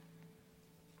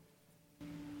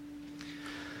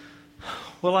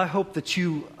Well, I hope that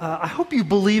I hope you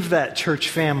believe that, church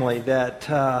family, that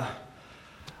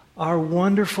our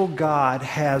wonderful God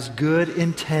has good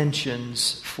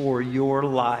intentions for your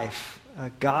life.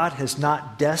 God has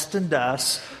not destined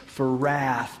us for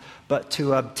wrath, but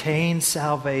to obtain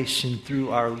salvation through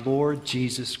our Lord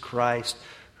Jesus Christ,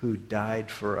 who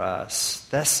died for us.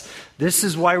 This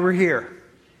is why we're here.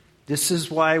 This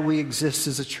is why we exist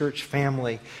as a church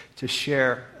family, to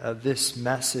share this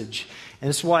message. And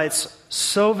it's why it's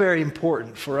so very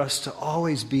important for us to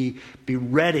always be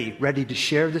ready to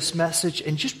share this message,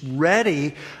 and just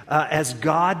ready as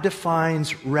God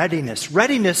defines readiness.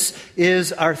 Readiness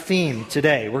is our theme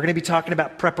today. We're going to be talking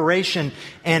about preparation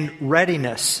and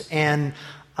readiness. And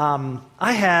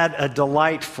I had a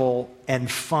delightful and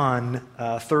fun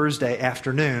Thursday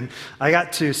afternoon. I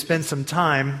got to spend some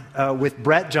time with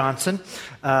Brett Johnson.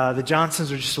 The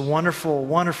Johnsons are just a wonderful,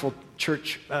 wonderful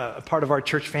church, part of our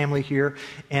church family here.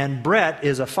 And Brett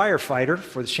is a firefighter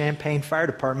for the Champaign Fire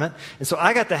Department. And so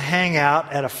I got to hang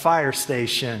out at a fire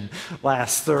station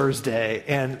last Thursday.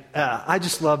 And I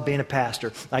just love being a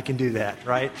pastor. I can do that,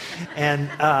 right?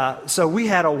 And so we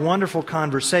had a wonderful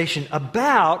conversation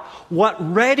about what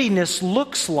readiness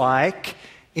looks like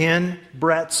in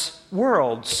Brett's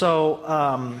world.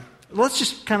 So let's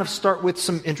just kind of start with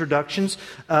some introductions.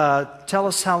 Tell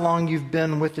us how long you've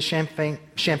been with the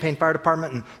Champaign Fire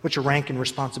Department and what your rank and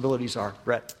responsibilities are,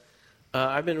 Brett.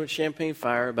 I've been with Champaign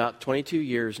Fire about 22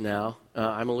 years now.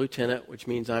 I'm a lieutenant, which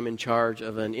means I'm in charge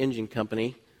of an engine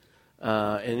company.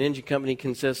 And an engine company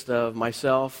consists of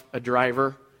myself, a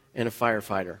driver, and a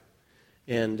firefighter.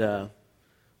 And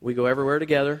we go everywhere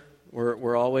together.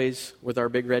 We're always with our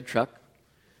big red truck.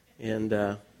 And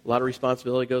a lot of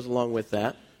responsibility goes along with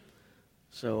that.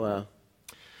 So,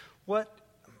 what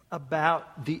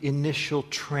about the initial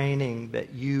training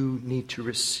that you need to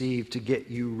receive to get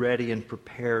you ready and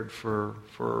prepared for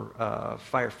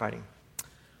firefighting?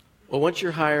 Well, once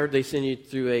you're hired, they send you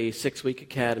through a 6-week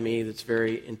academy that's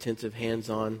very intensive,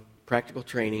 hands-on, practical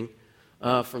training.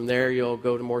 From there, you'll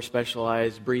go to more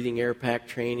specialized breathing air pack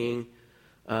training,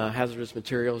 hazardous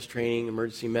materials training,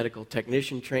 emergency medical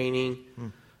technician training,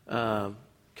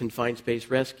 confined space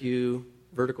rescue,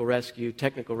 vertical rescue,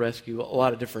 technical rescue, a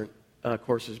lot of different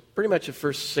courses. Pretty much the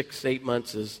first 6-8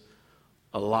 months is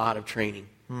a lot of training.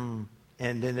 And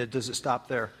then does it stop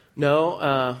there?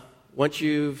 No. Once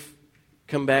you've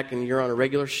come back and you're on a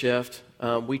regular shift,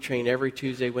 we train every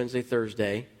Tuesday, Wednesday,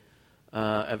 Thursday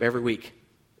of every week.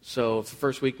 So if the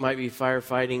first week might be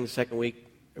firefighting, the second week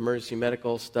emergency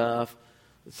medical stuff,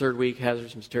 the third week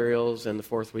hazardous materials, and the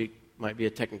fourth week might be a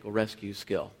technical rescue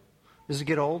skill. Does it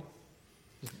get old?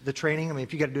 The training? I mean,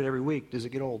 if you got to do it every week, does it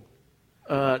get old?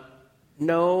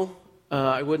 No,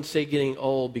 I wouldn't say getting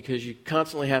old, because you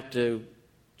constantly have to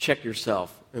check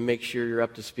yourself and make sure you're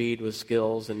up to speed with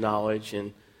skills and knowledge.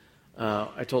 And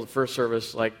I told the first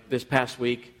service, like this past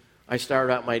week, I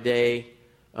started out my day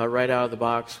right out of the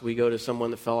box. We go to someone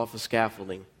that fell off of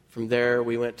scaffolding. From there,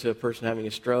 we went to a person having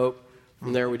a stroke.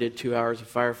 From there, we did 2 hours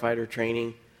of firefighter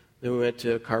training. Then we went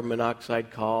to a carbon monoxide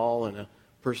call, and a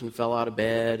person fell out of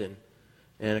bed,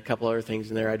 and a couple other things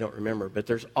in there I don't remember. But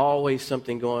there's always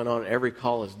something going on. Every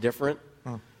call is different.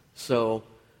 So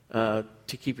to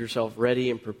keep yourself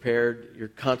ready and prepared, you're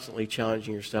constantly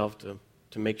challenging yourself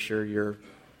to make sure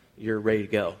you're ready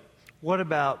to go. What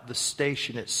about the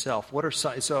station itself?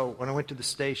 So when I went to the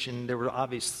station, there were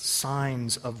obvious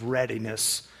signs of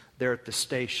readiness there at the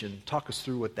station. Talk us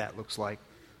through what that looks like.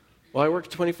 Well, I work a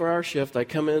 24-hour shift. I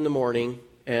come in the morning,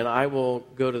 and I will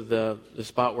go to the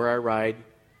spot where I ride,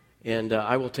 and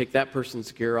I will take that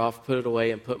person's gear off, put it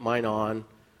away, and put mine on,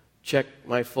 check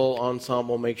my full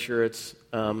ensemble, make sure it's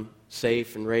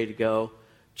safe and ready to go,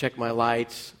 check my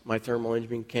lights, my thermal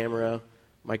imaging camera,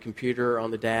 my computer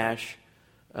on the dash,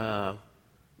 my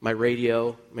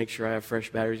radio, make sure I have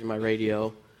fresh batteries in my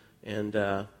radio,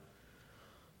 and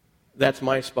that's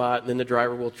my spot. And then the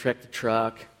driver will check the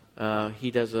truck.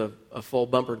 He does a full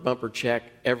bumper-to-bumper check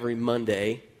every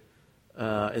Monday.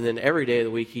 And then every day of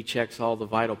the week, he checks all the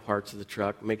vital parts of the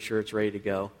truck, make sure it's ready to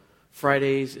go.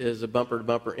 Fridays is a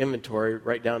bumper-to-bumper inventory,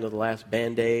 right down to the last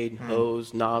Band-Aid,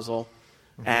 hose, nozzle,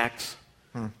 axe.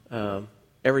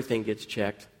 Everything gets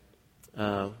checked.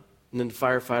 And then the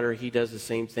firefighter, he does the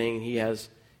same thing.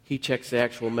 He checks the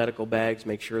actual medical bags,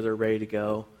 make sure they're ready to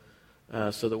go,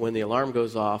 so that when the alarm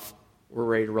goes off, we're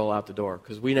ready to roll out the door,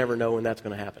 because we never know when that's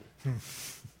going to happen.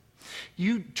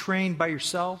 You train by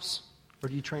yourselves, or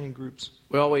do you train in groups?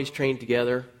 We always train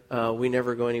together. We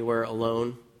never go anywhere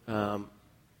alone.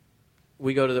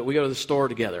 We go to the store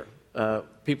together.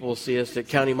 People will see us at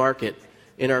County Market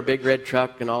in our big red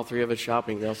truck and all three of us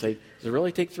shopping. They'll say, does it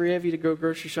really take three of you to go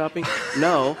grocery shopping?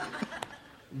 No.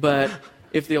 But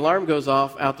if the alarm goes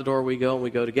off, out the door we go and we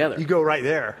go together. You go right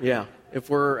there. Yeah. If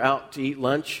we're out to eat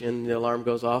lunch and the alarm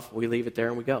goes off, we leave it there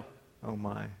and we go. Oh,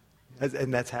 my.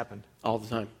 And that's happened? All the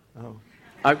time. Oh.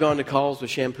 I've gone to calls with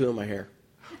shampoo in my hair.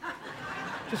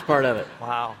 Just part of it.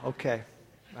 Wow. Okay.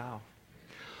 Wow.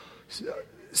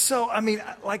 So, I mean,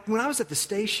 like when I was at the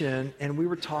station and we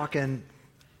were talking,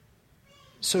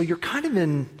 so you're kind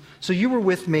of so you were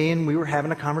with me and we were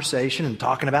having a conversation and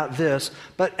talking about this,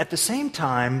 but at the same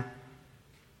time,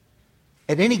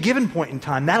 at any given point in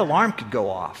time, that alarm could go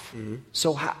off. Mm-hmm.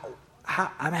 So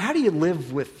how do you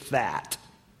live with that?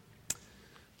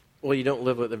 Well, you don't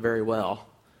live with it very well.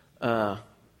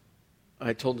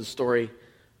 I told the story.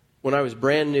 When I was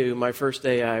brand new, my first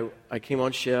day, I came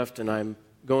on shift, and I'm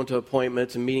going to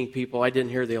appointments and meeting people. I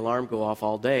didn't hear the alarm go off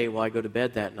all day. Well, I go to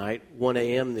bed that night. 1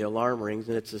 a.m., the alarm rings,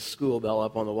 and it's a school bell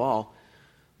up on the wall.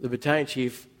 The battalion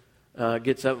chief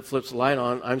gets up and flips the light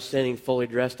on. I'm standing fully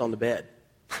dressed on the bed.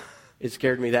 It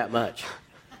scared me that much.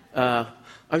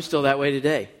 I'm still that way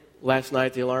today. Last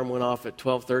night, the alarm went off at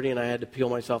 12:30, and I had to peel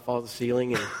myself off the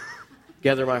ceiling and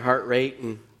gather my heart rate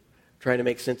and try to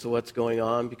make sense of what's going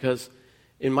on, because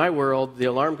in my world, the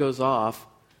alarm goes off.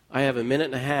 I have a minute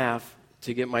and a half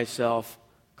to get myself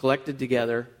collected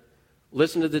together,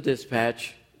 listen to the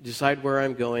dispatch, decide where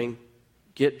I'm going,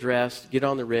 get dressed, get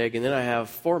on the rig, and then I have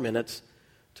 4 minutes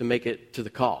to make it to the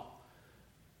call.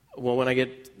 Well, when I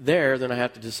get there, then I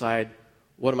have to decide,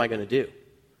 what am I going to do?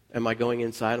 Am I going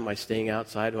inside? Am I staying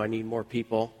outside? Do I need more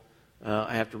people?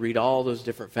 I have to read all those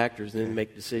different factors and then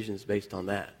make decisions based on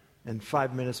that. And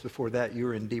 5 minutes before that, you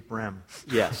were in deep REM.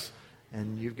 Yes.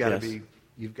 And you've got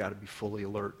to be fully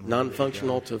alert.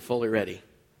 Non-functional to fully ready.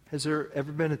 Has there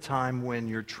ever been a time when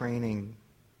your training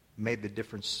made the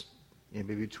difference,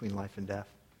 maybe between life and death?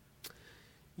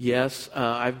 Yes.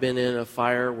 I've been in a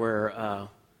fire where it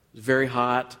was very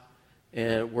hot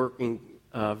and working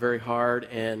very hard,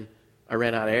 and I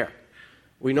ran out of air.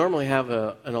 We normally have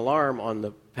an alarm on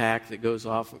the pack that goes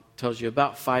off and tells you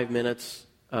about 5 minutes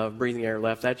of breathing air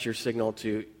left. That's your signal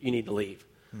to you need to leave.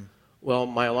 Well,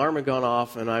 my alarm had gone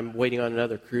off, and I'm waiting on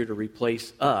another crew to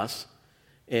replace us.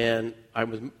 And I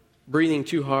was breathing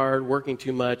too hard, working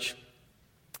too much,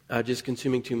 just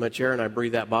consuming too much air, and I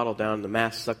breathed that bottle down, and the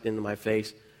mask sucked into my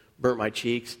face, burnt my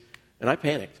cheeks, and I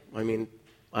panicked. I mean,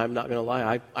 I'm not going to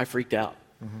lie, I freaked out.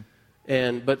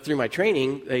 Mm-hmm. But through my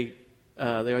training, they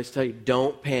always tell you,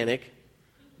 don't panic,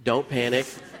 don't panic,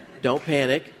 don't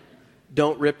panic,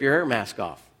 don't rip your air mask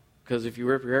off. Because if you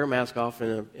rip your air mask off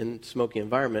in a smoky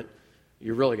environment,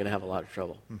 you're really going to have a lot of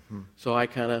trouble. Mm-hmm. So I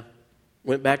kind of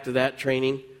went back to that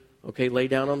training. Okay, lay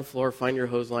down on the floor, find your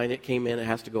hose line. It came in, it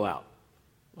has to go out.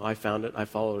 Well, I found it, I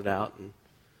followed it out, and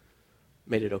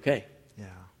made it okay. Yeah.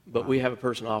 But we have a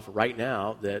person off right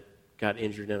now that got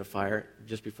injured in a fire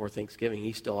just before Thanksgiving.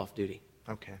 He's still off duty.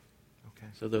 Okay.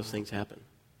 So those things happen.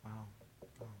 Wow.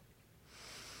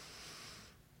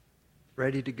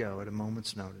 Ready to go at a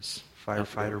moment's notice.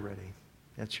 Firefighter ready.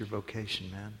 That's your vocation,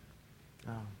 man.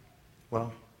 Oh.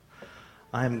 Well,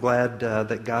 I am glad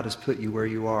that God has put you where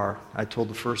you are. I told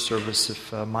the first service,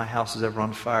 if my house is ever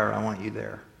on fire, I want you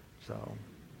there. So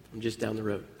I'm just down the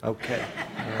road. Okay.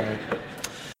 All right.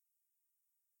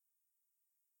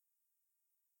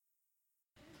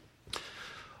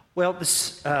 Well,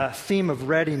 this theme of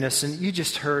readiness, and you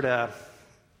just heard a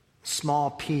small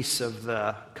piece of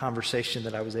the conversation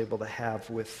that I was able to have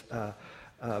with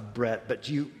Brett, but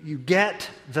you get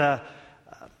the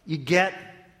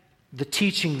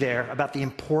teaching there about the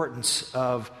importance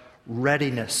of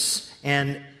readiness,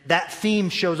 and that theme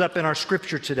shows up in our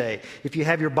scripture today. If you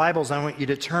have your Bibles, I want you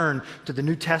to turn to the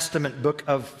New Testament book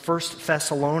of 1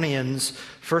 Thessalonians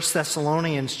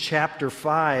chapter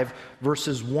 5,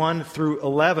 verses 1 through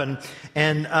 11,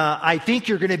 and I think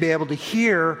you're going to be able to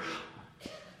hear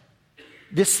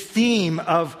this theme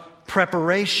of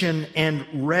preparation and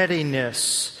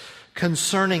readiness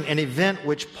concerning an event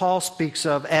which Paul speaks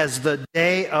of as the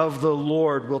day of the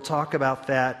Lord. We'll talk about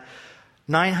that.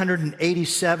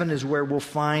 987 is where we'll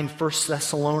find 1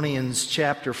 Thessalonians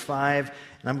chapter 5,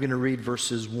 and I'm going to read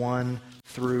verses 1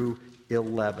 through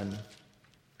 11.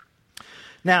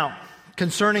 Now,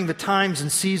 concerning the times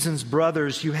and seasons,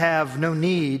 brothers, you have no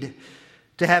need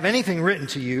to have anything written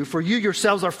to you, for you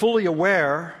yourselves are fully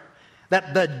aware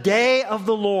that the day of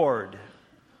the Lord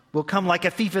will come like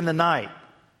a thief in the night.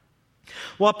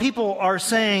 While people are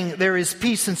saying there is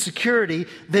peace and security,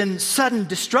 then sudden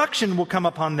destruction will come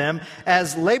upon them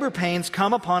as labor pains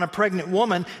come upon a pregnant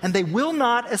woman, and they will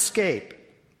not escape.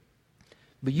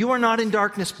 But you are not in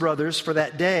darkness, brothers, for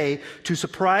that day to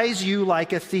surprise you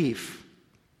like a thief.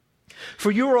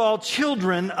 For you are all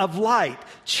children of light,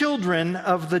 children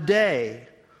of the day.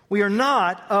 We are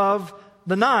not of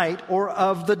the night or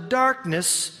of the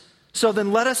darkness. So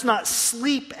then let us not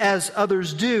sleep as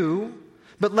others do,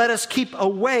 but let us keep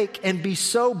awake and be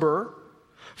sober.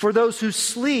 For those who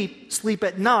sleep, sleep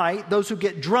at night. Those who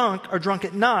get drunk are drunk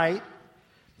at night.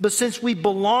 But since we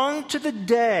belong to the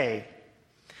day,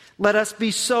 let us be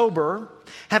sober,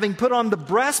 having put on the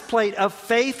breastplate of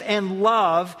faith and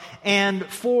love, and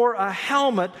for a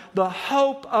helmet, the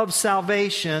hope of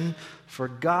salvation. For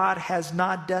God has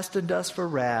not destined us for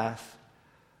wrath,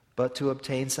 but to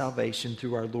obtain salvation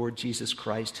through our Lord Jesus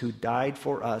Christ, who died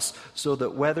for us, so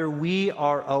that whether we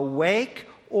are awake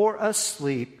or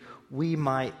asleep, we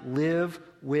might live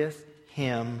with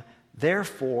him.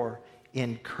 Therefore,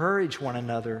 encourage one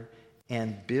another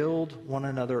and build one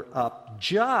another up,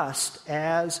 just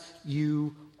as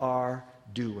you are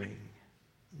doing.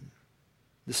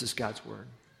 This is God's word.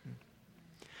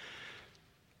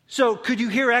 So, could you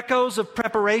hear echoes of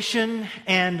preparation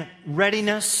and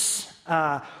readiness?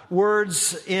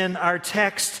 Words in our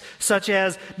text, such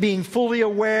as being fully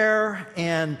aware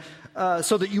and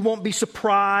so that you won't be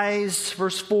surprised.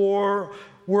 Verse 4,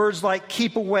 words like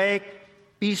keep awake,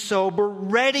 be sober.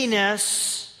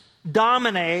 Readiness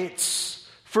dominates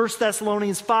 1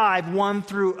 Thessalonians 5, 1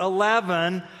 through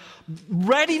 11.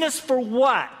 Readiness for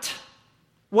what?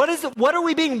 What is it? What are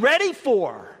we being ready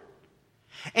for?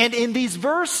 And in these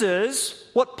verses,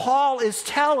 what Paul is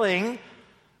telling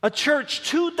a church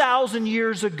 2,000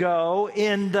 years ago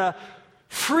in the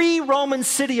free Roman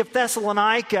city of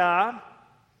Thessalonica,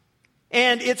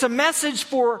 and it's a message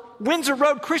for Windsor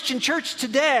Road Christian Church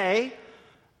today.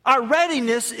 Our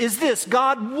readiness is this: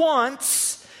 God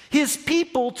wants his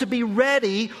people to be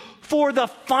ready for the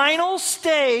final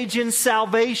stage in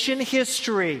salvation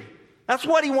history. That's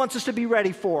what he wants us to be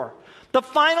ready for. The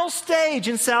final stage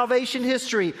in salvation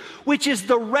history, which is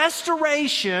the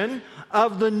restoration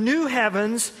of the new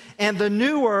heavens and the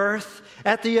new earth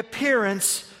at the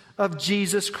appearance of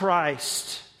Jesus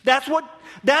Christ. That's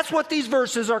what these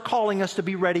verses are calling us to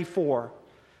be ready for.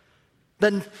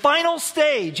 The final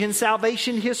stage in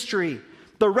salvation history,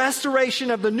 the restoration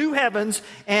of the new heavens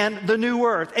and the new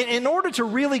earth. And in order to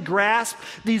really grasp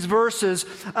these verses,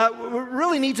 we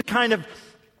really need to kind of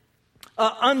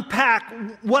unpack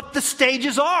what the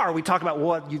stages are. We talk about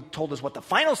what you told us what the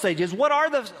final stage is. What are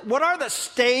the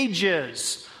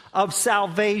stages of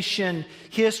salvation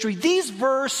history? These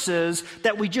verses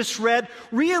that we just read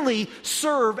really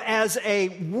serve as a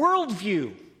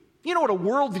worldview. You know what a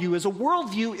worldview is? A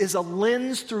worldview is a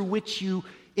lens through which you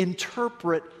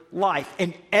interpret life.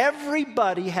 And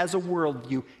everybody has a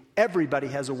worldview. Everybody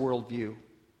has a worldview.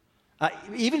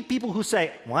 Even people who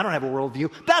say, well, I don't have a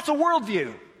worldview, that's a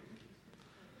worldview.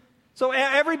 So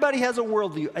everybody has a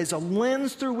worldview, as a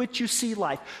lens through which you see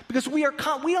life. Because we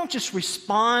don't just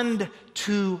respond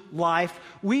to life,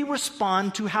 we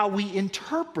respond to how we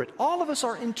interpret. All of us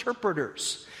are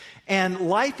interpreters. And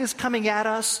life is coming at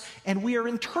us, and we are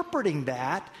interpreting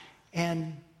that.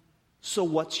 And so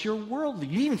what's your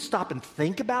worldview? You even stop and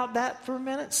think about that for a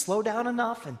minute, slow down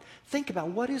enough and think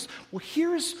about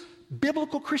here's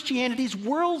biblical Christianity's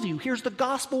worldview. Here's the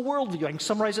gospel worldview. I can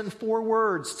summarize it in 4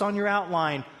 words. It's on your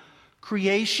outline.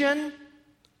 Creation,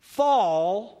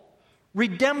 fall,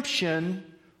 redemption,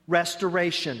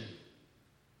 restoration.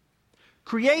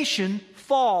 Creation,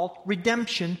 fall,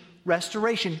 redemption,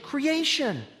 restoration.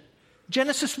 Creation.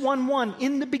 Genesis 1:1,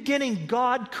 in the beginning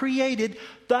God created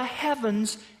the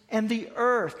heavens and the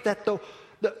earth. That the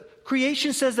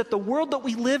creation says that the world that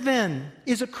we live in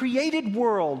is a created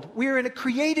world. We're in a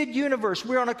created universe.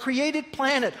 We're on a created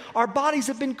planet. Our bodies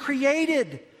have been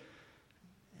created.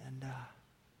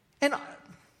 And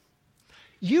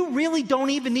you really don't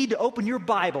even need to open your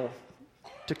Bible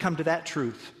to come to that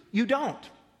truth. You don't.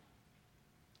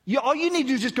 All you need to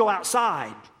do is just go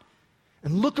outside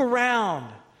and look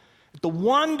around at the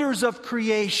wonders of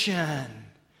creation.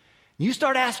 You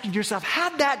start asking yourself,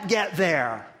 how'd that get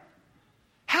there?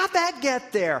 How'd that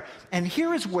get there? And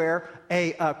here is where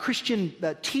a Christian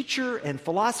teacher and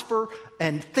philosopher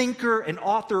and thinker and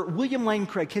author, William Lane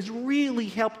Craig, has really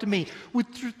helped me with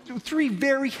 3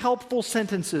 very helpful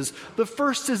sentences. The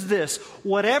first is this: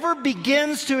 whatever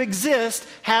begins to exist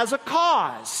has a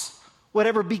cause.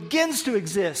 Whatever begins to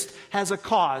exist has a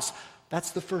cause.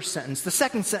 That's the first sentence. The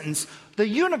second sentence: the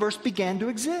universe began to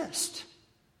exist.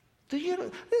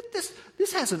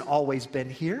 This hasn't always been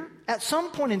here. At some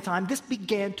point in time, this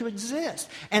began to exist.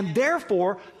 And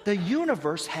therefore, the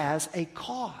universe has a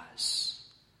cause.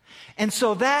 And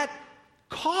so that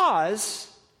cause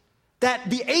that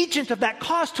the agent of that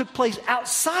cause took place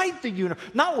outside the universe,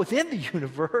 not within the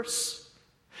universe.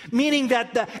 Meaning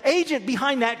that the agent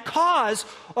behind that cause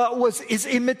is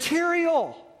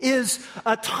immaterial, is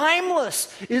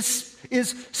timeless, is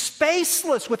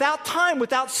spaceless, without time,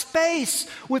 without space,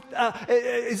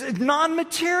 is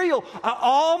non-material,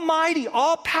 almighty,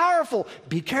 all-powerful.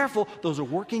 Be careful, those are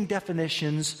working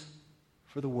definitions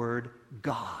for the word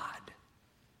God.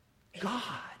 God.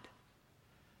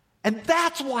 And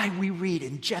that's why we read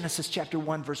in Genesis chapter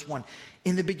 1, verse 1,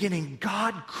 in the beginning,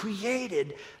 God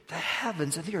created the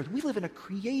heavens and the earth. We live in a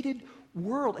created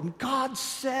world, and God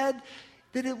said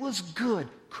that it was good.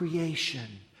 Creation.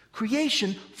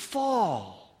 Creation,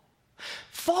 fall.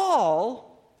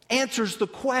 Fall answers the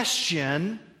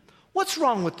question, what's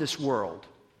wrong with this world?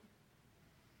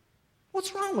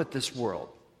 What's wrong with this world?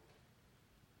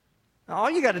 All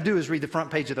you got to do is read the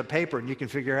front page of the paper and you can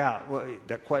figure out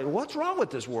what's wrong with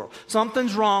this world.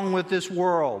 Something's wrong with this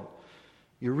world.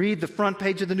 You read the front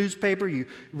page of the newspaper, you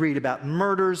read about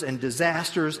murders and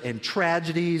disasters and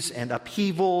tragedies and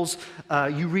upheavals.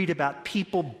 You read about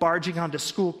people barging onto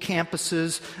school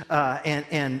campuses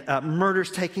and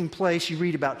murders taking place. You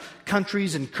read about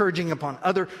countries encouraging upon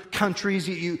other countries.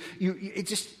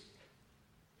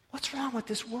 What's wrong with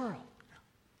this world?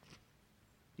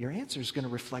 Your answer is going to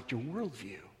reflect your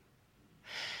worldview.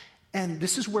 And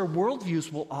this is where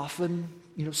worldviews will often,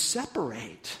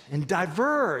 separate and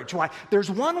diverge. Why? There's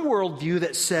one worldview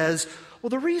that says, well,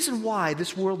 the reason why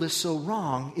this world is so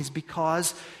wrong is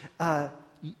because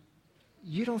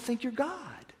you don't think you're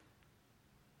God.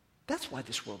 That's why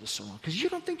this world is so wrong, because you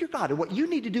don't think you're God. And what you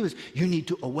need to do is you need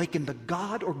to awaken the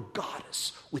God or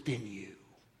goddess within you.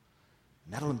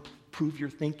 And that'll improve your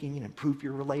thinking and improve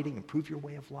your relating, improve your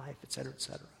way of life, et cetera, et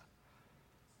cetera.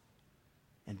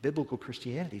 And biblical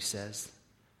Christianity says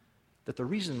that the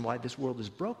reason why this world is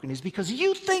broken is because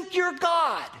you think you're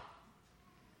God.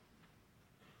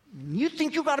 You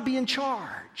think you got to be in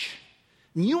charge.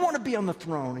 And you want to be on the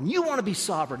throne, and you want to be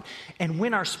sovereign. And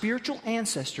when our spiritual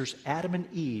ancestors, Adam and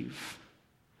Eve,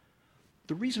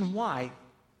 the reason why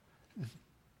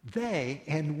they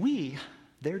and we,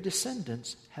 their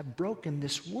descendants, have broken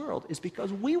this world is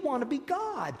because we want to be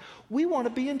God. We want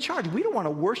to be in charge. We don't want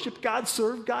to worship God,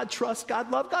 serve God, trust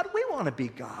God, love God. We want to be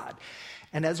God.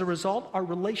 And as a result, our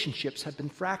relationships have been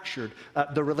fractured.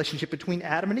 The relationship between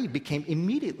Adam and Eve became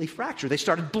immediately fractured. They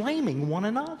started blaming one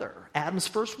another. Adam's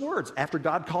first words after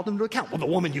God called him to account, well, the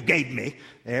woman you gave me,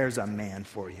 there's a man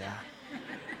for you.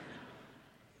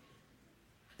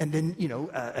 And then,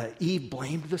 Eve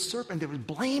blamed the serpent. There was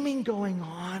blaming going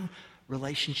on.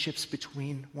 Relationships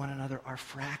between one another are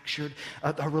fractured.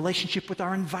 Our relationship with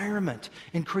our environment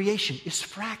and creation is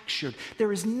fractured.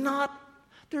 There's no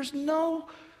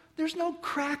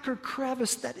crack or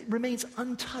crevice that remains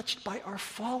untouched by our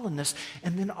fallenness.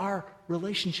 And then our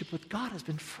relationship with God has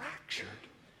been fractured.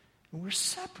 And we're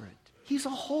separate. He's a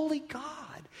holy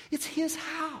God. It's his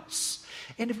house.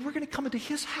 And if we're going to come into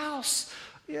his house,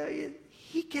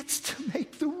 he gets to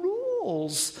make the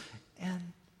rules.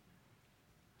 And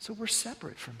so we're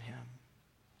separate from him.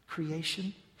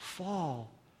 Creation,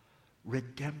 fall,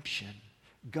 redemption.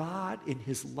 God in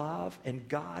his love and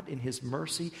God in his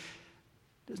mercy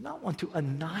does not want to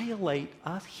annihilate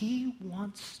us. He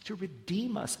wants to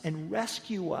redeem us and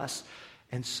rescue us.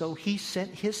 And so he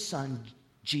sent his son,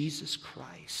 Jesus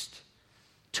Christ,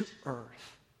 to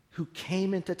earth, who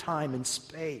came into time and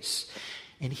space.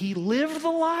 And he lived the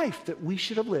life that we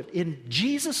should have lived. In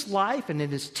Jesus' life and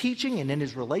in his teaching and in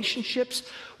his relationships,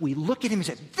 we look at him and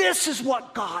say, this is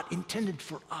what God intended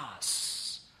for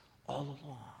us all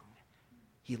along.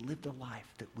 He lived a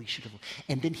life that we should have lived.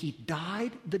 And then he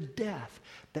died the death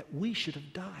that we should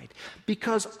have died.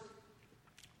 Because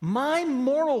my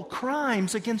moral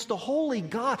crimes against the holy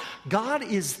God, God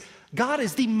is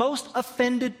the most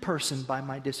offended person by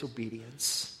my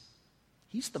disobedience.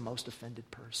 He's the most offended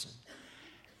person.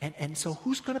 And so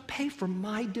who's going to pay for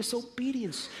my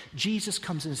disobedience? Jesus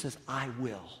comes in and says, I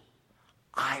will.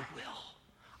 I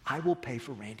will pay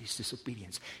for Randy's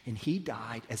disobedience. And he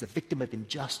died as a victim of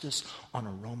injustice on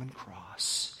a Roman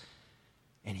cross.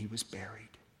 And he was buried.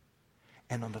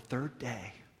 And on the third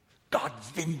day, God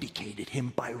vindicated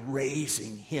him by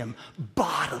raising him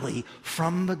bodily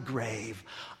from the grave.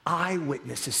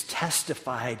 Eyewitnesses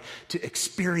testified to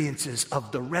experiences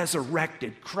of the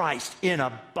resurrected Christ in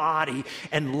a body,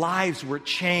 and lives were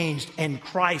changed, and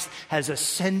Christ has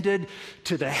ascended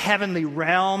to the heavenly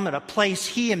realm at a place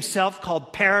he himself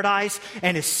called paradise,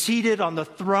 and is seated on the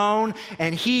throne,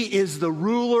 and he is the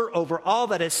ruler over all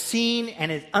that is seen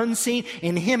and is unseen.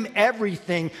 In him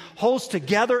everything holds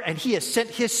together, and he has sent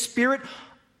his Spirit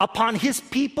upon his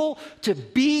people to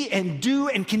be and do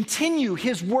and continue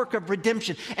his work of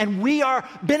redemption. And we are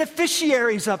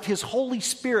beneficiaries of his Holy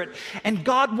Spirit. And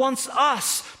God wants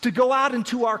us to go out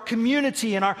into our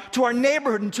community and to our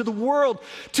neighborhood and to the world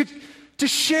to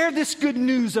share this good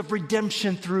news of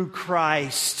redemption through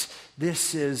Christ.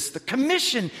 This is the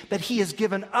commission that he has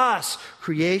given us: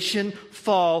 creation,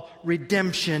 fall,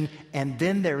 redemption. And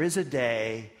then there is a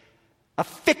day, a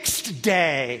fixed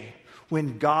day,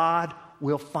 when God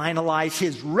will finalize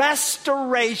his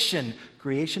restoration.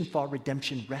 Creation, fall,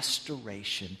 redemption,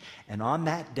 restoration. And on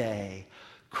that day,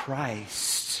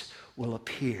 Christ will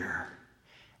appear,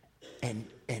 and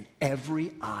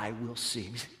every eye will see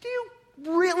him. Do you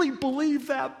really believe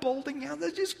that, Boltingham?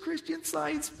 That's just Christian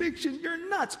science fiction. You're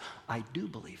nuts. I do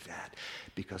believe that,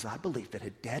 because I believe that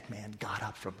a dead man got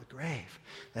up from the grave.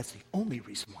 That's the only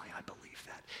reason why I believe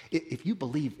that. If you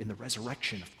believe in the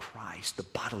resurrection of Christ, the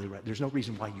bodily resurrection, there's no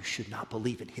reason why you should not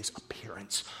believe in his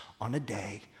appearance on a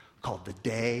day called the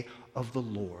day of the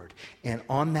Lord. And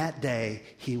on that day,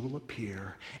 he will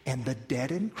appear, and the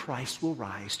dead in Christ will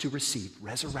rise to receive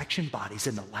resurrection bodies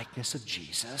in the likeness of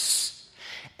Jesus.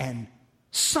 And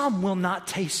some will not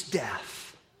taste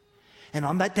death. And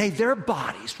on that day, their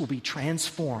bodies will be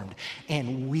transformed,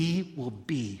 and we will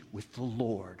be with the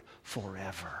Lord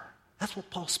forever. That's what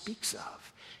Paul speaks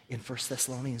of in 1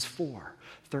 Thessalonians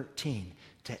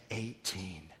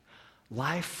 4:13-18.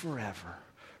 Life forever,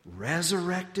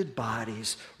 resurrected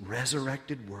bodies,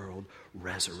 resurrected world,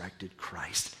 resurrected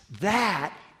Christ.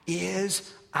 That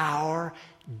is our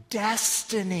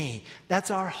destiny.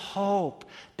 That's our hope.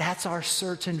 That's our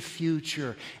certain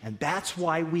future. And that's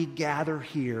why we gather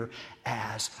here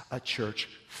as a church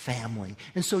family.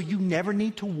 And so you never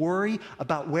need to worry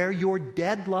about where your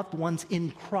dead loved ones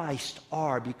in Christ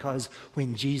are, because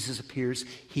when Jesus appears,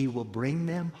 he will bring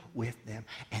them with them,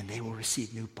 and they will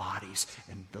receive new bodies,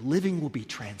 and the living will be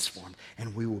transformed,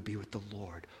 and we will be with the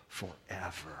Lord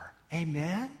forever.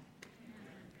 Amen?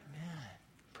 Amen.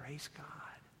 Praise God.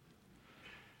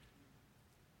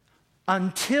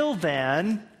 Until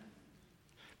then,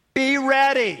 be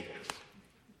ready.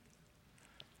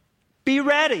 Be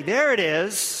ready. There it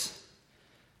is.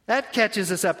 That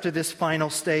catches us up to this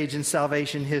final stage in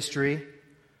salvation history.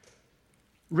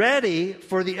 Ready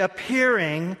for the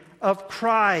appearing of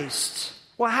Christ.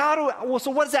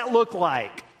 So what does that look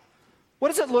like? What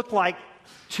does it look like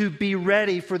to be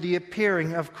ready for the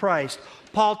appearing of Christ?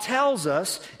 Paul tells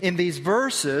us in these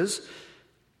verses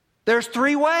there's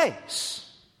three ways.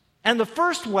 And the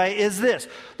first way is this.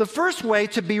 The first way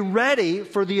to be ready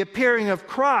for the appearing of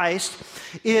Christ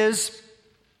is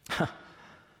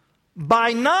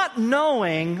by not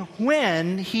knowing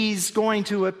when he's going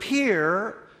to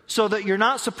appear, so that you're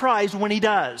not surprised when he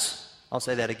does. I'll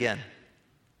say that again.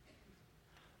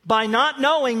 By not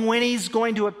knowing when he's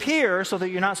going to appear, so that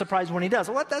you're not surprised when he does.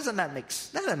 Well, doesn't that make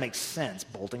sense,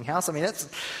 Boltinghouse? I mean,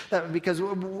 because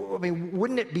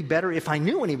wouldn't it be better if I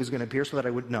knew when he was going to appear so that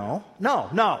I would know?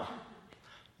 No.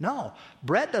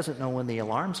 Brett doesn't know when the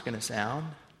alarm's going to sound,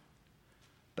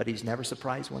 but he's never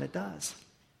surprised when it does.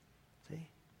 See?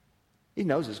 He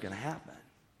knows it's going to happen.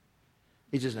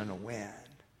 He just doesn't know when.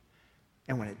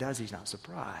 And when it does, he's not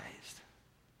surprised.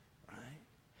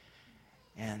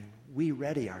 And we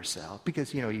ready ourselves,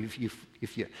 because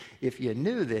if you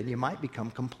knew, then you might become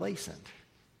complacent.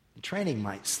 The training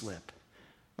might slip,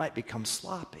 might become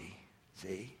sloppy.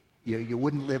 See, you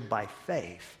wouldn't live by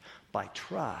faith, by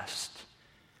trust.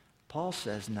 Paul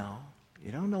says, no,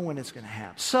 you don't know when it's going to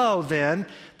happen. So then,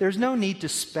 there's no need to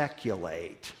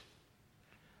speculate.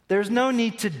 There's no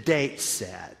need to date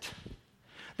set.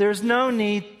 There's no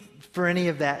need for any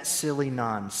of that silly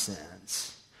nonsense.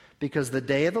 Because the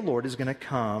day of the Lord is going to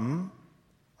come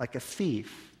like a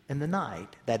thief in the night.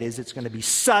 That is, it's going to be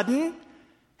sudden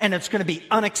and it's going to be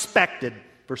unexpected.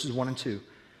 Verses 1 and 2.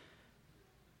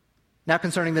 Now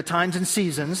concerning the times and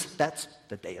seasons, that's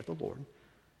the day of the Lord.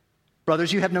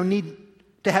 Brothers, you have no need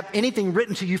to have anything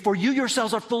written to you, for you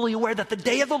yourselves are fully aware that the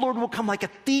day of the Lord will come like a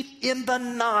thief in the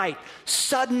night,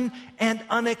 sudden and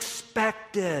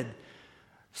unexpected.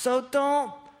 So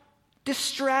don't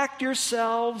distract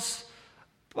yourselves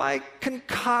by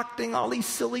concocting all these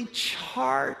silly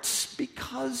charts,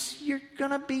 because you're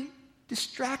going to be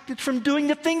distracted from doing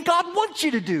the thing God wants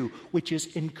you to do, which is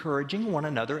encouraging one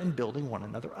another and building one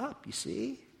another up, you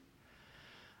see?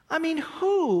 I mean,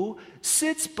 who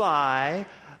sits by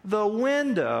the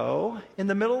window in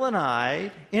the middle of the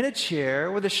night in a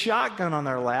chair with a shotgun on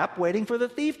their lap waiting for the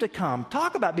thief to come?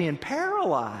 Talk about being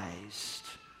paralyzed.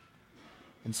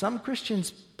 And some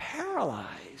Christians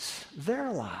paralyze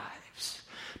their lives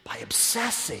by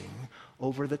obsessing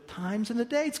over the times and the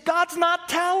dates. God's not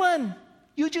telling.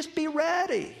 You just be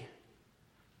ready.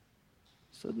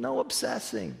 So no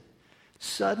obsessing.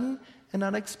 Sudden and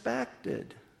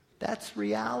unexpected. That's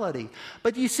reality.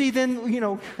 But you see, then,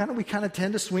 we kind of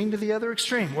tend to swing to the other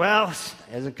extreme. Well, it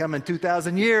hasn't come in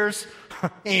 2,000 years.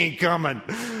 Ain't coming.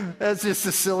 That's just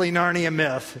a silly Narnia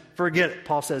myth. Forget it.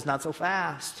 Paul says, not so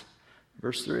fast.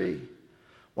 Verse 3.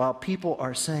 While people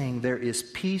are saying there is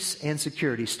peace and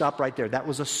security, stop right there. That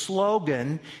was a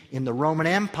slogan in the Roman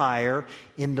Empire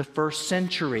in the first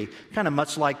century. Kind of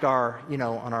much like our,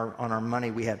 on our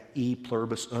money, we have e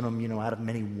pluribus unum, out of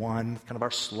many one, kind of our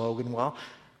slogan. Well,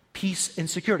 peace and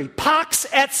security. Pax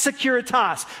et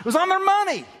securitas. It was on their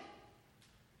money.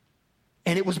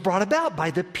 And it was brought about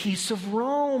by the peace of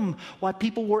Rome, why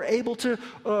people were able to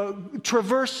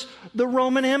traverse the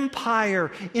Roman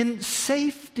Empire in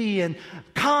safety and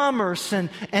commerce and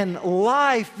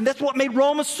life. And that's what made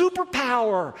Rome a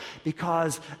superpower,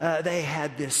 because they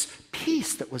had this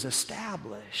peace that was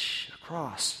established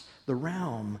across the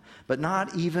realm. But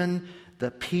not even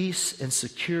the peace and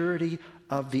security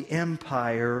of the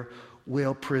empire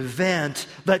will prevent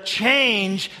the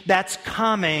change that's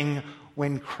coming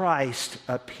when Christ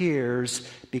appears,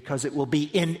 because it will be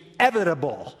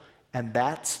inevitable. And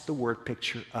that's the word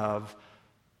picture of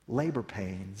labor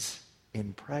pains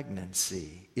in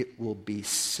pregnancy. It will be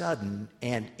sudden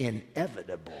and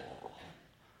inevitable.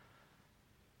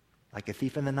 Like a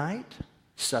thief in the night,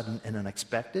 sudden and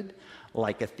unexpected.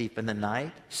 Like a thief in the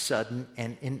night, sudden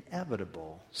and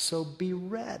inevitable. So be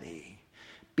ready.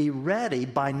 Be ready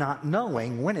by not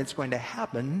knowing when it's going to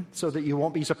happen, so that you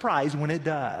won't be surprised when it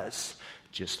does.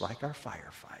 Just like our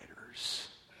firefighters.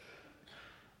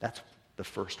 That's the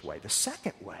first way. The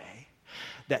second way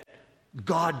that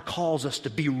God calls us to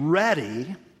be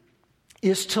ready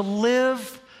is to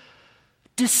live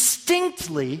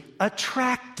distinctly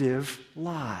attractive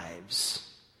lives.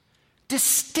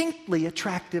 Distinctly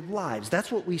attractive lives.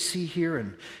 That's what we see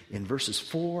here in verses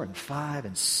 4 and 5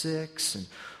 and 6. And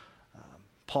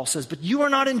Paul says, but you are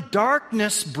not in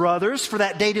darkness, brothers, for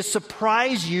that day to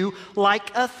surprise you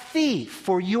like a thief.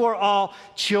 For you are all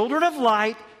children of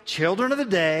light, children of the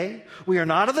day. We are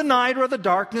not of the night or of the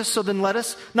darkness, so then let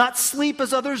us not sleep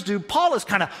as others do. Paul is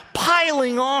kind of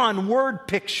piling on word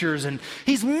pictures, and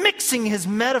he's mixing his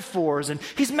metaphors, and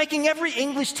he's making every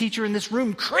English teacher in this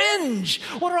room cringe.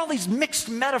 What are all these mixed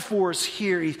metaphors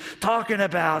here? He's talking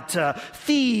about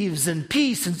thieves and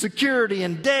peace and security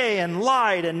and day and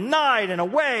light and night and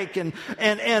awake and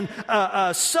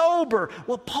sober.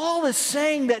 Well, Paul is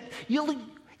saying that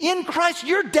in Christ,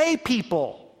 you're day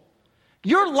people.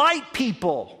 You're light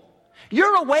people.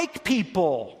 You're awake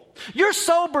people. You're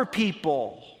sober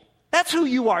people. That's who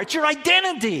you are. It's your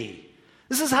identity.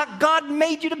 This is how God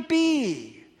made you to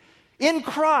be in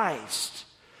Christ.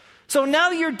 So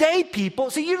now that you're day people,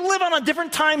 see, you live on a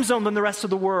different time zone than the rest of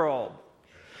the world.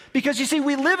 Because you see,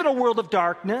 we live in a world of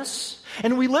darkness,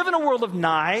 and we live in a world of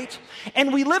night,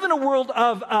 and we live in a world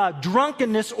of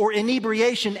drunkenness or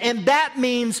inebriation. And that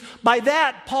means, by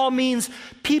that, Paul means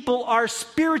people are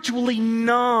spiritually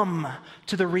numb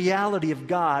to the reality of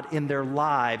God in their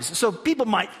lives. So people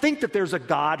might think that there's a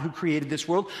God who created this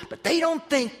world, but they don't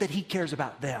think that he cares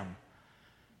about them.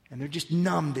 And they're just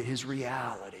numb to his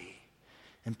reality.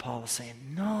 And Paul is saying,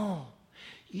 no.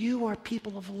 You are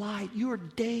people of light. You are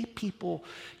day people.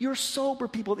 You're sober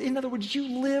people. In other words,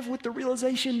 you live with the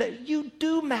realization that you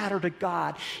do matter to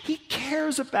God. He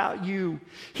cares about you.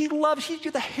 He loves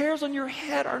you. The hairs on your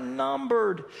head are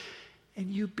numbered. And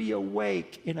you be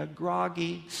awake in a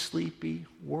groggy, sleepy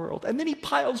world. And then he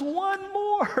piles one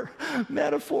more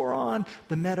metaphor on,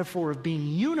 the metaphor of being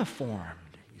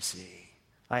uniformed, you see.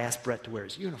 I asked Brett to wear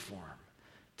his uniform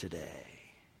today.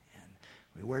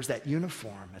 He wears that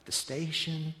uniform at the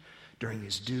station during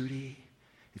his duty.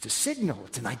 It's a signal.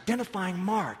 It's an identifying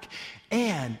mark.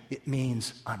 And it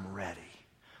means I'm ready.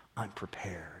 I'm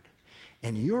prepared.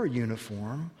 And your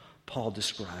uniform, Paul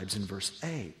describes in verse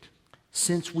 8.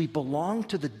 Since we belong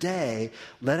to the day,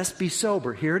 let us be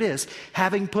sober. Here it is.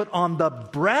 Having put on the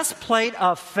breastplate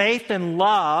of faith and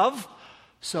love.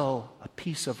 So a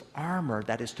piece of armor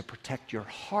that is to protect your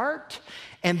heart.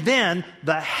 And then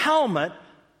the helmet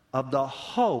of the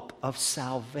hope of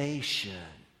salvation.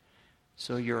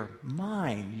 So your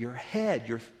mind, your head,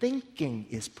 your thinking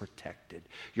is protected.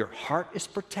 Your heart is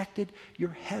protected. Your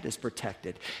head is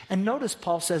protected. And notice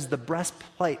Paul says the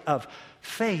breastplate of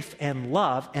faith and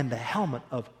love and the helmet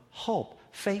of hope.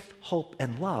 Faith, hope,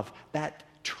 and love. That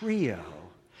trio.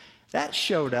 That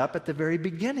showed up at the very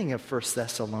beginning of 1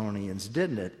 Thessalonians,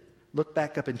 didn't it? Look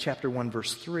back up in chapter 1,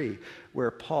 verse 3,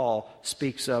 where Paul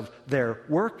speaks of their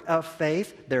work of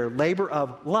faith, their labor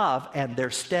of love, and their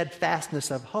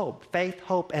steadfastness of hope. Faith,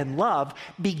 hope, and love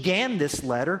began this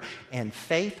letter, and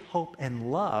faith, hope,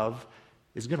 and love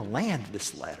is going to land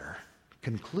this letter,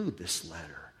 conclude this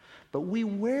letter. But we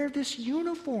wear this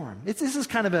uniform. This is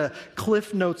kind of a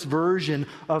Cliff Notes version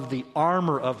of the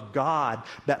armor of God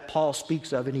that Paul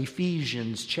speaks of in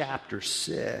Ephesians chapter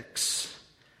 6.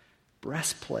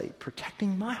 Breastplate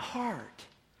protecting my heart.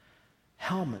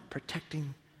 Helmet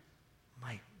protecting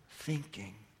my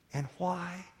thinking. And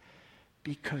why?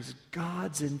 Because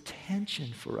God's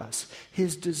intention for us,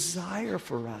 His desire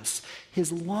for us,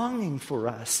 His longing for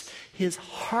us, His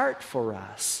heart for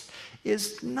us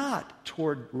is not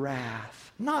toward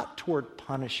wrath, not toward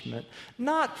punishment,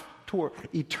 not toward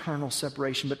eternal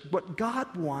separation, but what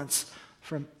God wants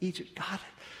from each.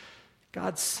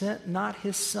 God sent not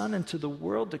His Son into the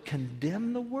world to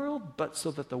condemn the world, but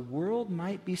so that the world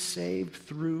might be saved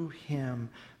through Him,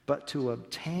 but to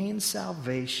obtain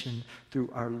salvation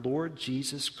through our Lord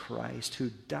Jesus Christ,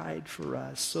 who died for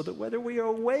us, so that whether we are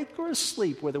awake or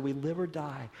asleep, whether we live or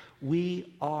die,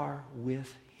 we are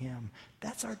with Him.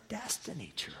 That's our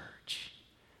destiny, church.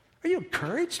 Are you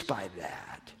encouraged by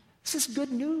that? This is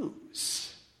good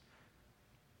news.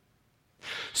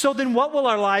 So then what will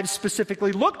our lives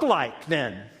specifically look like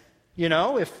then?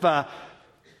 If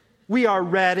we are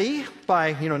ready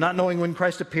by, not knowing when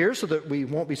Christ appears so that we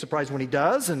won't be surprised when He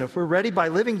does, and if we're ready by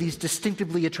living these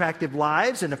distinctively attractive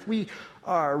lives, and if we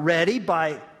are ready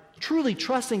by truly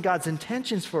trusting God's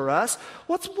intentions for us,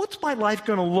 what's my life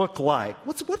going to look like?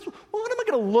 What am I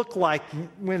going to look like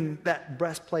when that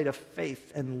breastplate of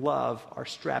faith and love are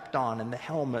strapped on and the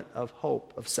helmet of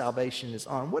hope of salvation is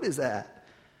on? What is that?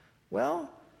 Well,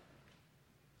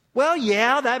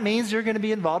 yeah, that means you're going to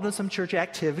be involved in some church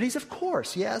activities. Of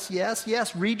course. Yes.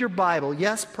 Read your Bible.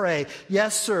 Yes, pray.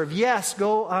 Yes, serve. Yes,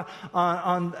 go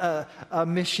on a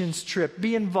missions trip.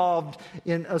 Be involved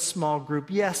in a small group.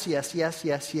 Yes.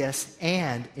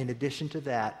 And in addition to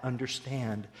that,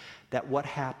 understand that what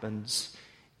happens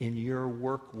in your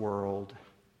work world,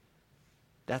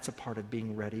 that's a part of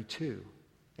being ready too.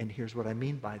 And here's what I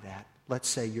mean by that. Let's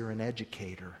say you're an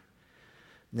educator.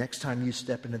 Next time you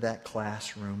step into that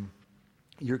classroom,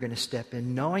 you're going to step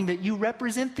in knowing that you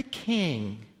represent the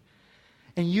King.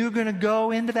 And you're going to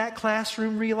go into that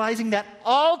classroom realizing that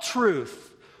all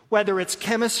truth, whether it's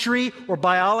chemistry or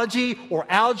biology or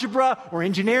algebra or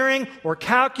engineering or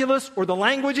calculus or the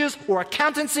languages or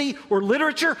accountancy or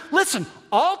literature, listen,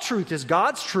 all truth is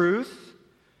God's truth.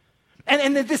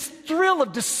 And this thrill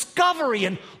of discovery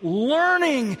and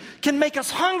learning can make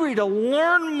us hungry to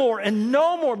learn more and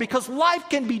know more because life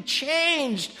can be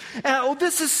changed. And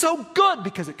this is so good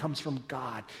because it comes from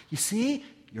God. You see,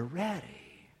 you're ready.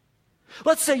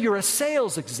 Let's say you're a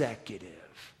sales executive.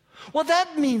 Well,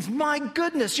 that means, my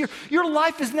goodness, your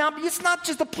life is now, it's not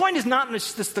just, the point is not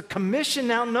just the commission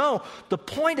now, no. The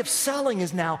point of selling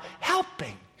is now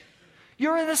helping.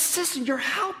 You're an assistant. You're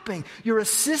helping. You're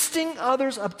assisting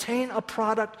others obtain a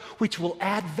product which will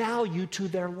add value to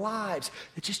their lives.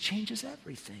 It just changes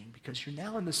everything because you're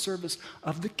now in the service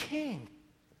of the King.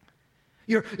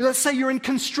 Let's say you're in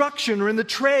construction or in the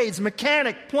trades,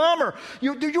 mechanic, plumber.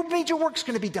 Your major work's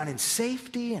going to be done in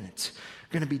safety, and it's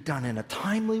going to be done in a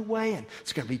timely way, and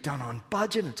it's going to be done on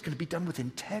budget, and it's going to be done with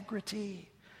integrity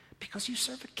because you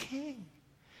serve a King.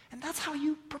 And that's how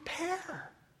you prepare.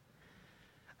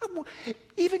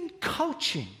 Even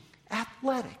coaching,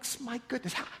 athletics, my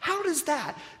goodness, how does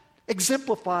that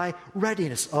exemplify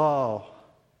readiness? Oh,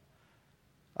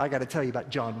 I got to tell you about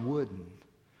John Wooden,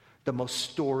 the most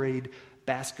storied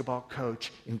basketball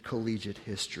coach in collegiate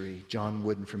history, John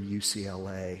Wooden from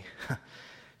UCLA.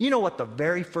 You know what the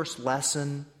very first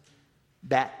lesson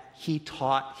that he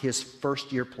taught his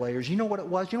first-year players, you know what it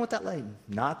was? You know what that lesson?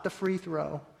 Not the free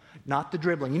throw, not the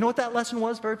dribbling. You know what that lesson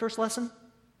was, very first lesson?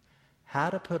 How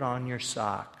to put on your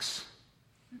socks.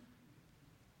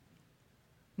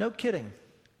 No kidding.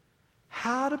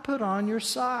 How to put on your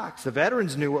socks. The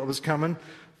veterans knew what was coming.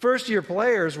 First-year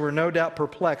players were no doubt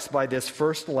perplexed by this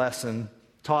first lesson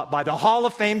taught by the Hall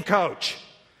of Fame coach.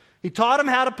 He taught them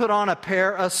how to put on a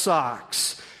pair of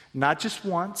socks. Not just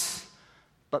once,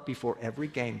 but before every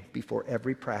game, before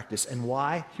every practice. And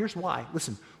why? Here's why.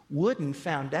 Listen, Wooden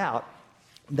found out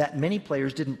that many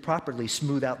players didn't properly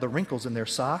smooth out the wrinkles in their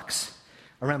socks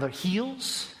around their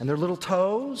heels and their little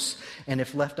toes. And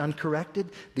if left uncorrected,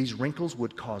 these wrinkles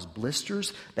would cause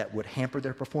blisters that would hamper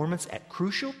their performance at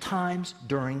crucial times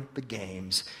during the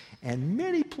games. And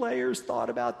many players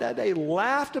thought about that. They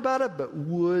laughed about it, but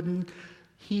Wooden,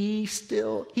 he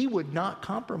would not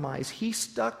compromise. He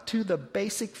stuck to the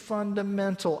basic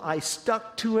fundamental. I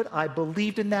stuck to it. I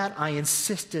believed in that. I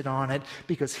insisted on it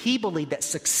because he believed that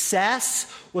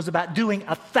success was about doing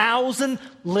 1,000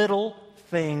 little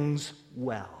things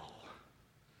well.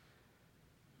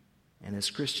 And as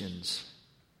Christians,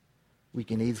 we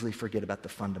can easily forget about the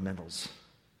fundamentals.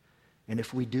 And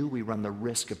if we do, we run the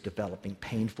risk of developing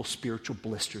painful spiritual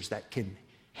blisters that can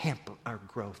hamper our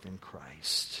growth in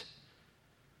Christ.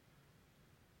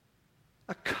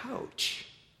 A coach,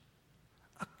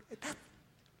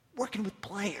 working with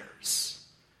players,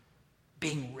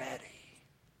 being ready.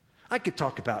 I could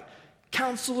talk about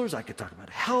counselors, I could talk about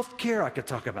healthcare, I could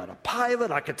talk about a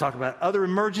pilot, I could talk about other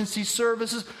emergency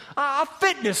services, a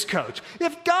fitness coach.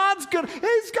 If God's going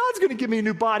to give me a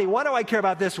new body, why do I care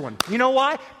about this one? You know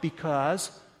why? Because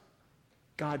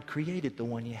God created the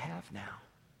one you have now.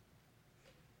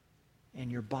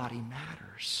 And your body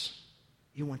matters.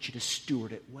 He wants you to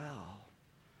steward it well.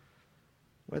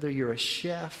 Whether you're a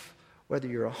chef, whether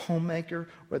you're a homemaker,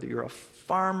 whether you're a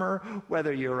farmer,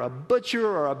 whether you're a butcher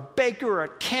or a baker or a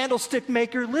candlestick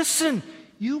maker, listen,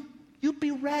 you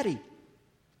be ready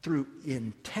through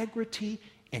integrity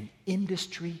and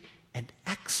industry and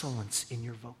excellence in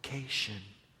your vocation.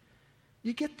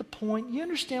 You get the point? You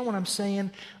understand what I'm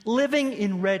saying? Living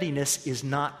in readiness is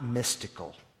not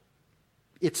mystical.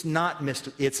 It's not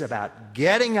mystical. It's about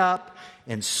getting up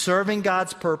and serving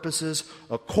God's purposes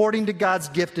according to God's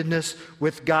giftedness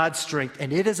with God's strength.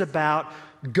 And it is about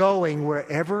going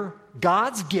wherever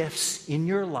God's gifts in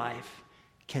your life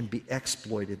can be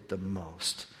exploited the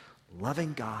most.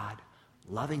 Loving God,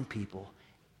 loving people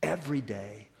every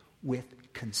day with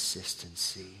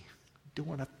consistency.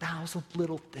 Doing 1,000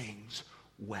 little things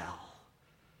well.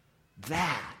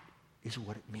 That is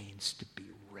what it means to be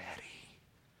ready.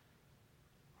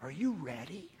 Are you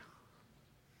ready?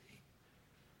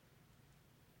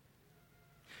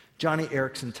 Johnny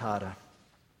Erickson Tada,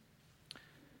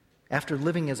 after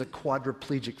living as a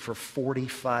quadriplegic for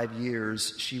 45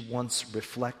 years, she once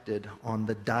reflected on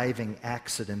the diving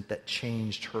accident that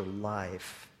changed her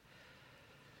life.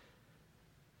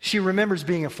 She remembers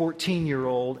being a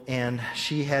 14-year-old and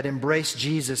she had embraced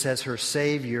Jesus as her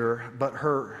Savior, but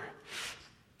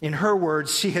in her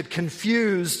words, she had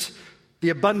confused the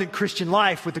abundant Christian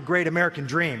life with the great American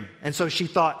dream. And so she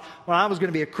thought, well, I was going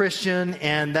to be a Christian,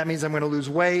 and that means I'm going to lose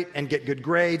weight and get good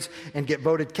grades and get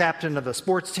voted captain of the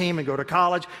sports team and go to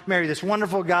college, marry this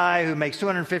wonderful guy who makes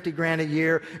 $250,000 a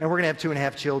year, and we're going to have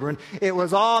 2.5 children. It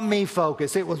was all me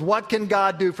focused. It was, what can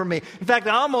God do for me? In fact,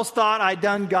 I almost thought I'd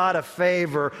done God a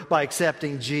favor by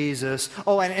accepting Jesus.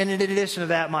 Oh, and in addition to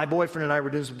that, my boyfriend and I were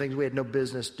doing some things we had no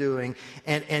business doing.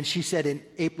 And she said in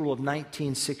April of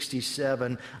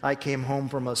 1967, I came home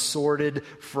from a sordid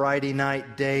Friday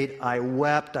night date. I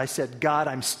wept. I said, God,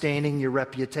 I'm staining your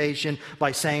reputation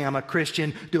by saying I'm a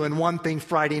Christian, doing one thing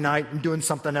Friday night and doing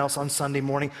something else on Sunday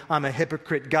morning. I'm a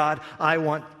hypocrite. God, I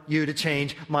want you to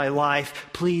change my life.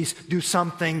 Please do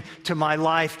something to my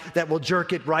life that will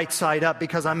jerk it right side up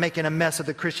because I'm making a mess of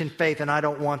the Christian faith and I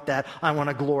don't want that. I want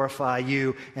to glorify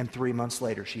you. And 3 months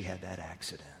later, she had that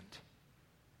accident.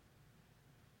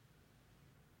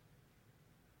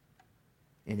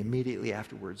 And immediately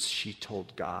afterwards, she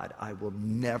told God, I will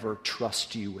never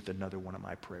trust you with another one of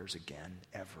my prayers again,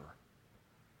 ever.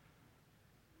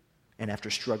 And after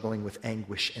struggling with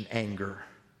anguish and anger,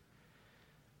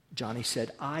 Johnny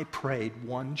said, I prayed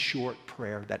one short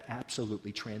prayer that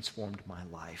absolutely transformed my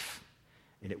life.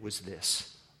 And it was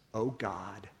this: oh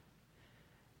God,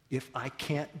 if I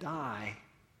can't die,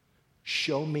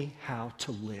 show me how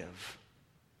to live.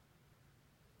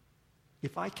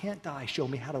 If I can't die, show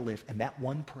me how to live. And that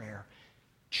one prayer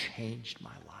changed my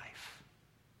life.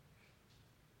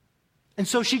 And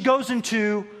so she goes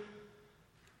into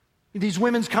these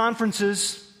women's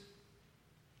conferences.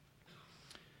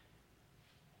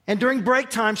 And during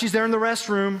break time, she's there in the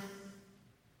restroom.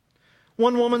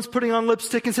 One woman's putting on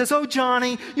lipstick and says, oh,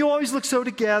 Johnny, you always look so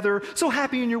together, so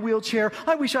happy in your wheelchair.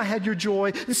 I wish I had your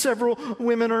joy. And several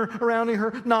women are around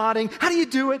her nodding. How do you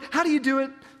do it? How do you do it?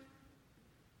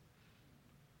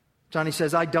 Johnny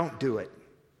says, I don't do it.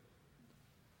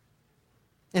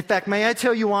 In fact, may I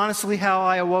tell you honestly how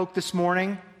I awoke this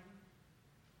morning?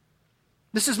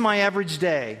 This is my average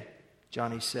day,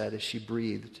 Johnny said as she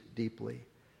breathed deeply.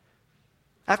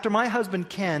 After my husband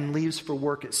Ken leaves for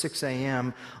work at 6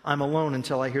 a.m., I'm alone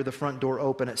until I hear the front door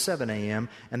open at 7 a.m.,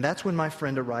 and that's when my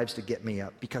friend arrives to get me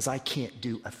up because I can't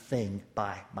do a thing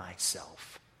by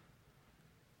myself.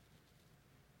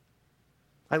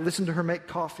 I listen to her make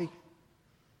coffee.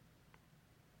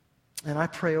 And I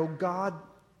pray, oh God,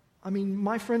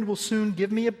 My friend will soon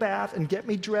give me a bath and get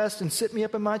me dressed and sit me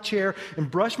up in my chair and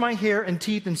brush my hair and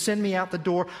teeth and send me out the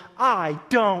door. I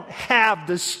don't have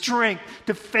the strength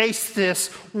to face this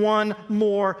one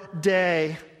more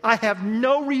day. I have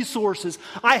no resources.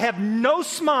 I have no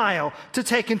smile to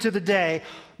take into the day,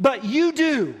 but you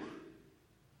do.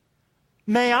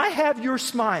 May I have your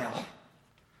smile?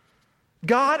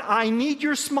 God, I need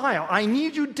your smile. I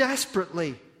need you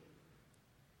desperately.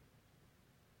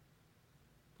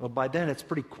 Well, by then it's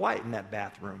pretty quiet in that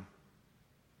bathroom.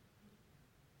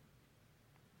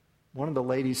 One of the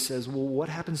ladies says, well, what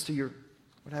happens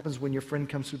when your friend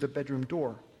comes through the bedroom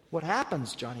door? What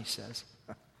happens, Johnny says.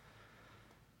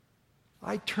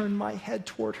 I turn my head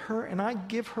toward her and I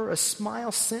give her a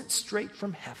smile sent straight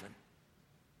from heaven.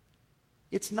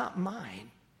 It's not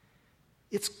mine.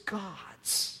 It's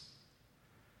God's.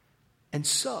 And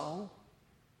so,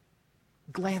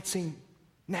 glancing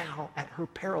now at her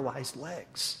paralyzed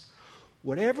legs,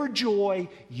 whatever joy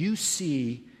you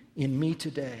see in me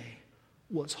today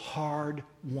was hard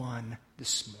won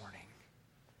this morning.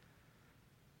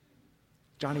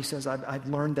 Johnny says, I've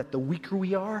learned that the weaker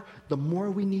we are, the more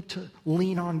we need to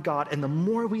lean on God. And the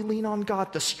more we lean on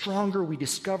God, the stronger we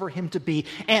discover Him to be.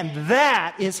 And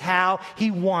that is how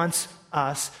He wants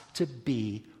us to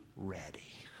be ready.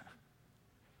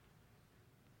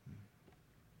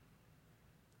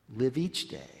 Live each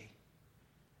day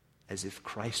as if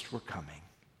Christ were coming.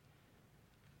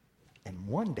 And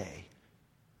one day,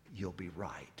 you'll be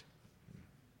right.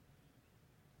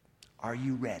 Are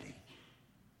you ready?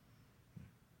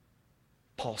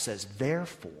 Paul says,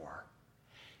 therefore,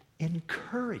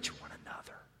 encourage one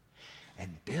another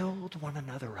and build one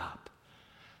another up,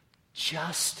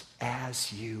 just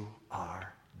as you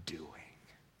are doing.